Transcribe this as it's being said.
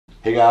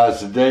Hey guys,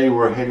 today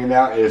we're hanging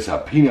out. It's a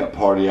peanut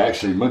party.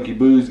 Actually,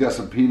 MonkeyBoo's got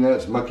some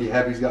peanuts,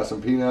 MonkeyHappy's got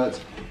some peanuts,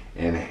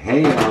 and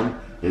Ham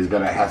is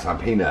gonna have some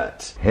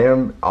peanuts.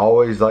 Ham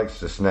always likes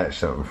to snatch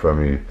something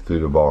from you through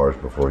the bars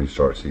before he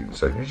starts eating.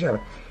 So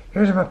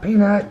here's my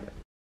peanut.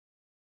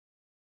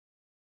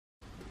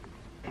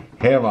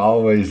 Ham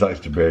always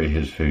likes to bury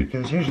his food.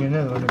 Here's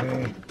another one to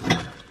bury.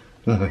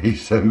 Oh,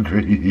 he's so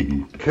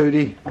greedy.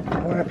 Houdi,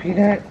 want a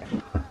peanut?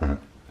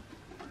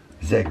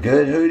 Is that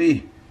good,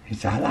 Houdi? He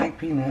said, I like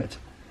peanuts.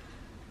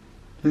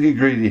 Look at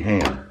greedy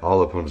Ham.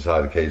 All up on the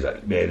side of the cage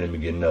like, man, let me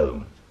get another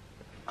one.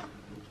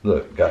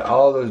 Look, got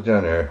all those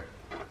down there.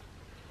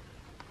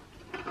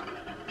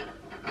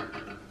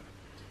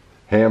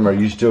 Ham, are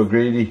you still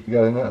greedy? You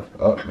got enough?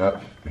 Oh,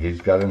 no,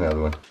 he's got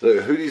another one.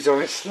 Look, Houdi's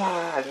on his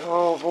slide.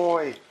 Oh,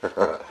 boy.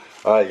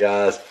 Alright,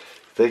 guys.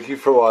 Thank you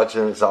for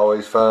watching. It's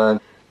always fun.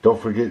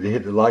 Don't forget to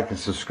hit the like and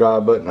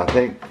subscribe button. I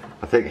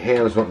think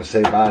Ham's wanting to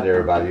say bye to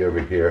everybody over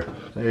here.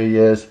 There he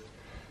is.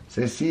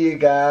 Say see you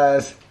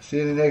guys. See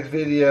you in the next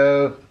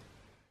video.